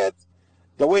like that,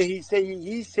 the way he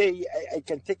say I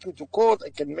can take you to court, I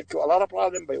can make you a lot of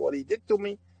problem by what he did to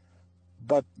me.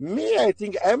 But me, I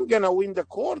think I'm gonna win the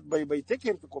court by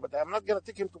taking him to court. But I'm not gonna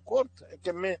take him to court.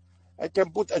 I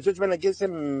can put a judgment against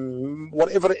him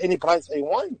whatever any price I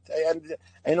want. And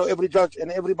I know every judge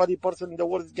and everybody person in the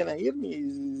world is gonna hear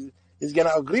me. Is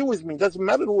gonna agree with me. Doesn't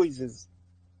matter who it is.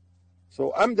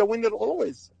 So I'm the winner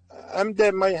always. I'm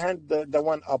my hand the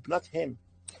one up, not him.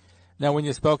 Now, when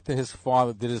you spoke to his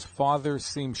father, did his father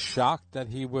seem shocked that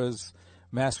he was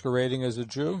masquerading as a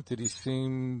Jew? Did he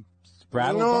seem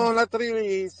rattled? No, not really.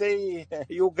 He say,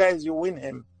 "You guys, you win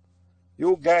him.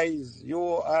 You guys, you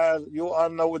are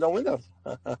now the winner.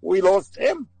 We lost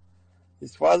him."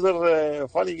 His father,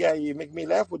 funny guy, he make me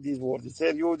laugh with these words. He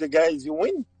said, "You the guys, you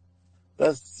win.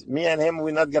 That's me and him.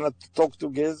 We're not gonna talk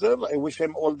together. I wish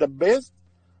him all the best,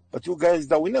 but you guys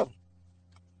the winner."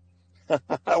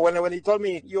 when he told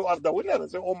me you are the winner, I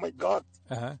said, "Oh my God."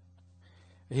 Uh-huh.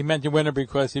 He meant the winner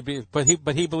because he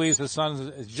believes his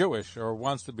son is Jewish or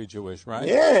wants to be Jewish, right?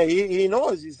 Yeah, he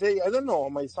knows. He say, "I don't know,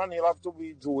 my son he'll have to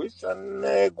be Jewish, and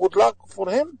good luck for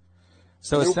him."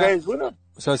 So you guys winner.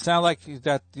 So it sounds like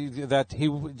that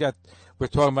we're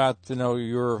talking about,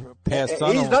 your past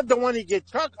son. He's not the one he get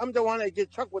shocked. I'm the one I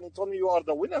get shocked when he told me you are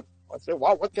the winner. I said,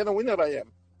 "Wow, what kind of winner I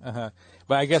am?" Uh-huh.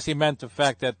 But I guess he meant the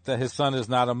fact that his son is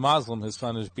not a Muslim. His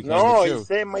son is becoming a Jew. He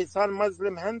said my son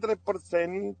Muslim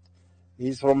 100%.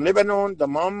 He's from Lebanon. The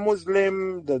mom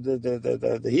Muslim.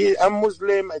 I'm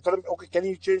Muslim. I told him, "Okay, can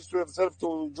you change yourself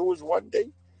to Jewish one day?"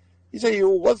 He said,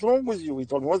 "What's wrong with you?" He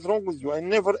told me, "What's wrong with you? I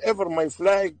never ever my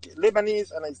flag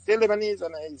Lebanese, and I stay Lebanese,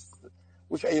 and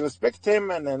which I respect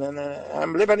him, and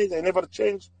I'm Lebanese. I never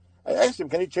changed." I asked him,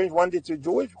 "Can you change one day to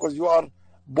Jewish because you are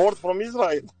born from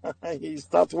Israel?" He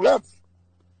started to laugh.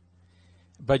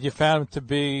 But you found him to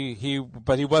be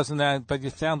but he wasn't that. But you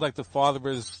sound like the father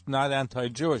is not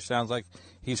anti-Jewish. Sounds like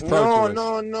he's pro-Jewish.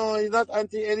 No, he's not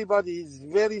anti anybody. He's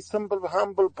very simple,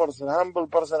 humble person.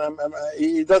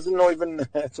 He doesn't know even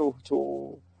to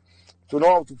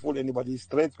know how to fool anybody. He's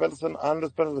straight person,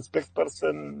 honest person, respect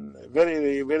person,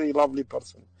 very, very lovely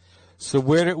person. So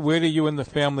where do you and the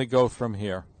family go from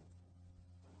here?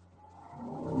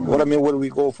 What I mean, where do we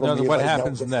go from here? What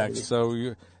happens next?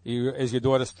 So is your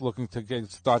daughter looking to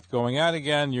start going out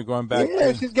again? You're going back?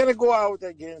 Yeah, she's gonna go out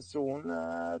again soon.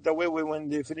 The way when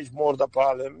they finish more of the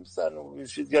problems, and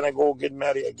she's gonna go get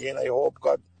married again. I hope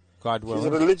God willing. She's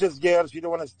a religious girl. She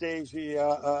don't want to stay. She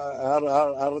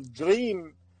her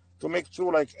dream to make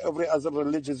sure, like every other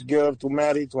religious girl, to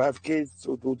marry, to have kids,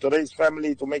 to raise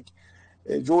family, to make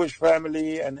a Jewish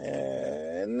family, and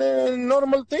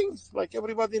normal things like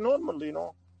everybody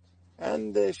normal,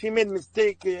 And she made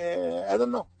mistake. I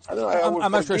don't know.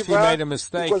 I'm not sure she made a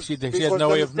mistake. Because, she had no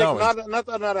way of knowing. Not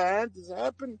on her hand. This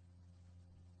happened.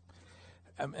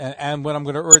 And what I'm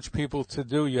going to urge people to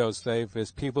do, Yosef,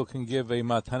 is people can give a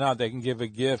matana. They can give a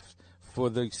gift for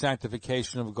the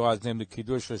sanctification of God's name, the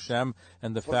Kiddush Hashem,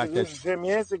 and the fact that... Hashem,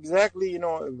 yes, exactly.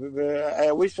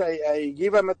 I wish I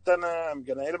give a matana. I'm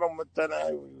going to help a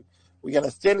matana. We're going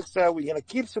to stay next to her. We're going to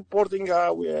keep supporting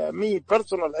her. Me,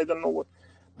 personal, I don't know what.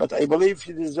 But I believe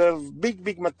she deserves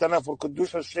big matana for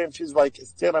Kiddush Hashem. She's like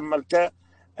Esther and Malka.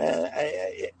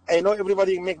 I know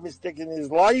everybody make mistake in his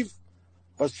life,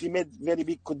 but she made very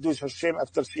big Kiddush Hashem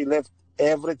after she left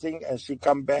everything and she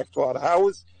come back to her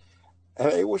house.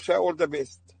 I wish her all the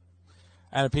best.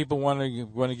 And if people want to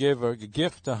give a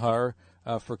gift to her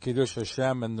for Kiddush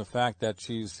Hashem and the fact that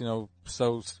she's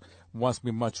so wants to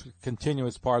be much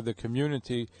continuous part of the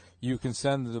community, you can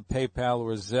send the PayPal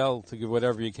or Zelle to give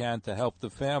whatever you can to help the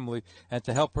family and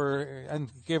to help her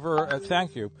and give her a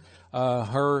thank you.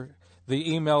 The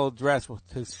email address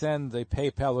to send the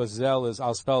PayPal or Zelle is,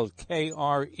 I'll spell it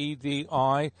KREDI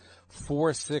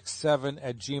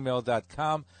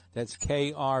 467@gmail.com. That's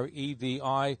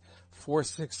KREDI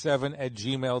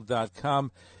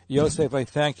 467@gmail.com. Yosef, I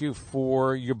thank you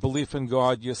for your belief in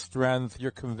God, your strength,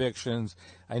 your convictions.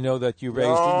 I know that you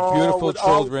raised beautiful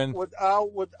children.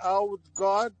 Without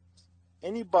God,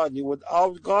 anybody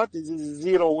without God is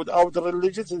zero. Without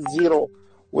religion is zero.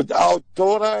 Without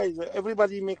Torah,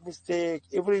 everybody make mistake.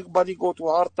 Everybody go to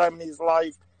a hard time in his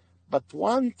life. But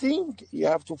one thing, you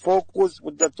have to focus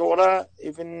with the Torah.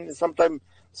 Even sometimes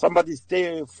somebody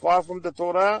stay far from the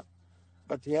Torah,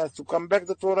 but he has to come back to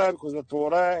the Torah because the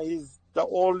Torah is the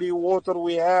only water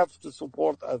we have to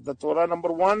support us. The Torah,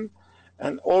 number one,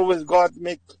 and always God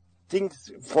make things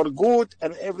for good,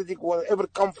 and everything whatever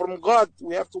come from God,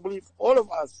 we have to believe, all of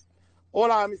us,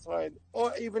 all Am Israel,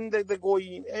 or even the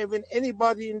Goyim, even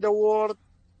anybody in the world,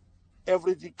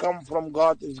 everything come from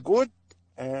God is good,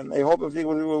 and I hope everything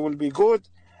will be good,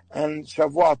 and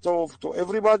Shavua Tov to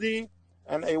everybody,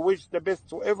 and I wish the best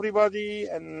to everybody,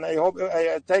 and I hope,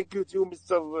 I thank you to you,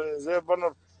 Mr. Zev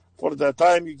Brenner, for the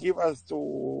time you give us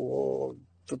to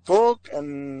talk,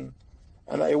 and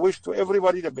I wish to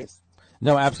everybody the best.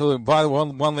 No, absolutely. By the way,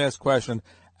 one last question.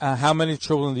 How many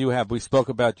children do you have? We spoke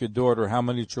about your daughter. How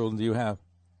many children do you have?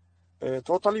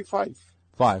 Totally 5.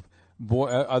 5.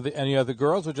 Are there any other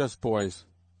girls or just boys?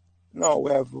 No,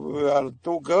 we are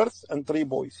 2 girls and 3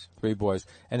 boys. 3 boys.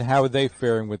 And how are they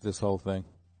faring with this whole thing?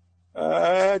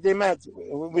 They mad.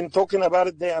 We've been talking about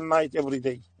it day and night every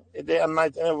day. Day and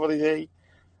night every day.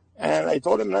 And I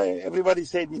told him, everybody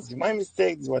said, this is my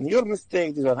mistake, this one your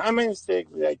mistake, this one my mistake.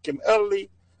 I came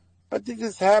early. But this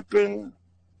has happened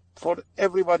for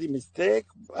everybody mistake.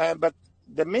 But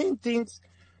the main things,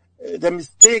 the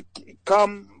mistake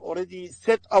come already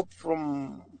set up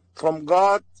from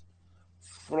God,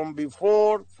 from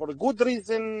before, for a good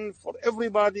reason, for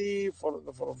everybody,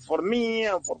 for me,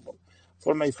 and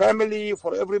for my family,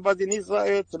 for everybody in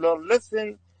Israel to learn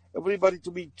lesson, everybody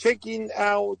to be checking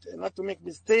out, not to make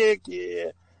mistake.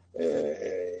 You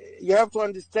have to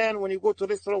understand when you go to a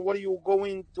restaurant, what are you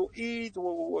going to eat?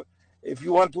 If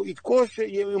you want to eat kosher,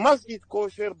 you must eat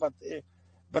kosher, but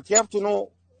you have to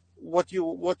know what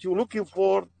you're looking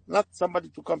for, not somebody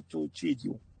to come to cheat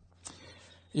you.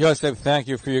 Yosef, thank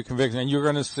you for your conviction. And you're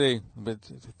going to see, but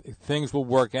things will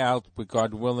work out. But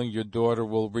God willing, your daughter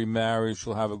will remarry.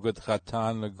 She'll have a good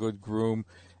chatan, a good groom,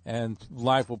 and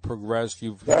life will progress.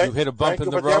 You've hit a bump in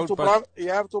the road, but you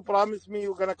have to promise me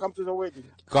you're going to come to the wedding.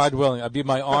 God willing, it'll be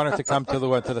my honor to come to the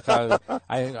chatan.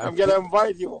 I'm going to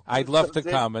invite you. I'd love to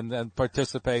come and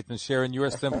participate and share in your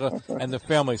simcha and the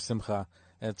family simcha.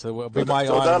 It will be my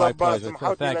honor, my pleasure.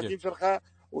 Thank you.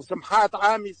 وسمحات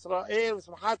عام إسرائيل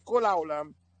وسمحات كل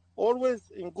العالم. Always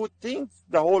in good things,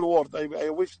 the whole world. I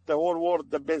wish the whole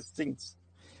world the best things.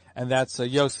 And that's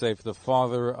Yosef, the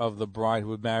father of the bride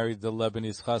who married the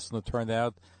Lebanese chassan, who turned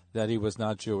out that he was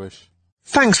not Jewish.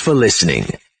 Thanks for listening.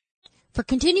 For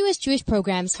continuous Jewish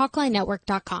programs,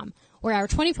 TalkLineNetwork.com, or our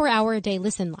 24-hour-a-day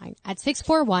listen line at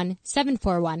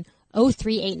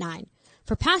 641-741-0389.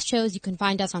 For past shows, you can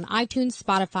find us on iTunes,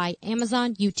 Spotify,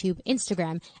 Amazon, YouTube,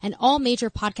 Instagram, and all major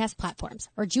podcast platforms,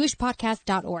 or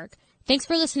jewishpodcast.org. Thanks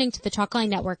for listening to the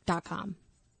TalkLineNetwork.com.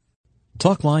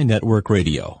 Talkline Network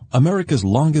Radio, America's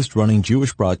longest-running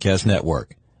Jewish broadcast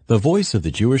network, the voice of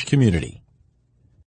the Jewish community.